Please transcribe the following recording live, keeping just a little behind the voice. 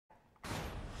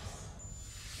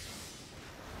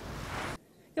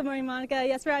Good morning, Monica.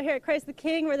 Yes, we're out here at Christ the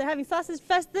King where they're having Sausage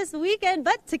Fest this weekend.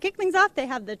 But to kick things off, they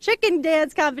have the chicken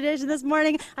dance competition this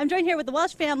morning. I'm joined here with the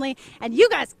Welsh family. And you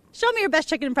guys, show me your best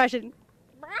chicken impression.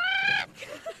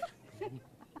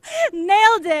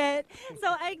 Nailed it.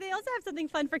 So they also have something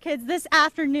fun for kids this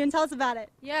afternoon. Tell us about it.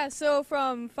 Yeah, so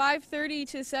from 5:30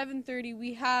 to 7:30,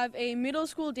 we have a middle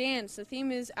school dance. The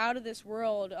theme is out of this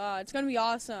world. It's going to be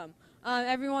awesome.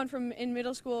 Everyone in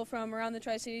middle school from around the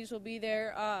Tri-Cities will be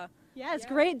there. Yes,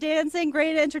 great dancing,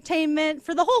 great entertainment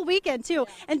for the whole weekend, too.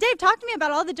 Yeah. And Dave, talk to me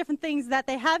about all the different things that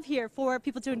they have here for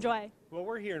people to enjoy. Well,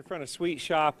 we're here in front of Sweet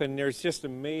Shop, and there's just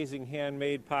amazing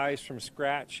handmade pies from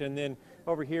scratch. And then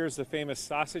over here is the famous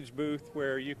sausage booth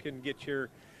where you can get your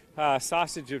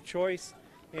sausage of choice.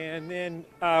 And then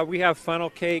we have funnel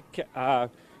cake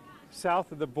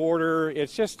south of the border.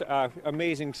 It's just an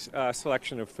amazing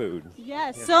selection of food.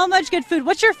 Yes, yeah. So much good food.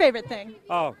 What's your favorite thing?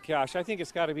 Oh gosh, I think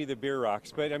it's got to be the beer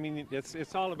rocks. But I mean,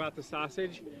 it's all about the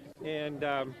sausage, and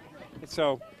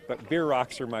but beer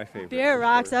rocks are my favorite. Beer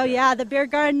rocks, oh yeah, the beer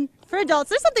garden for adults.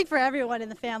 There's something for everyone in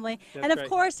the family. That's and of right.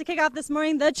 course, to kick off this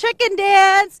morning, the chicken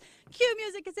dance. Cue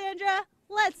music, Cassandra.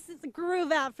 Let's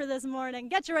groove out for this morning.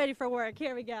 Get you ready for work.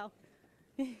 Here we go.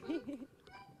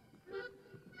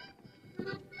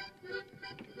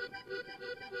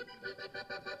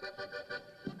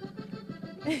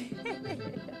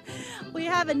 We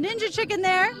have a ninja chicken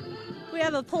there. We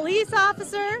have a police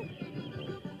officer.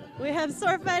 We have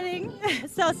sword fighting.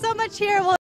 So much here.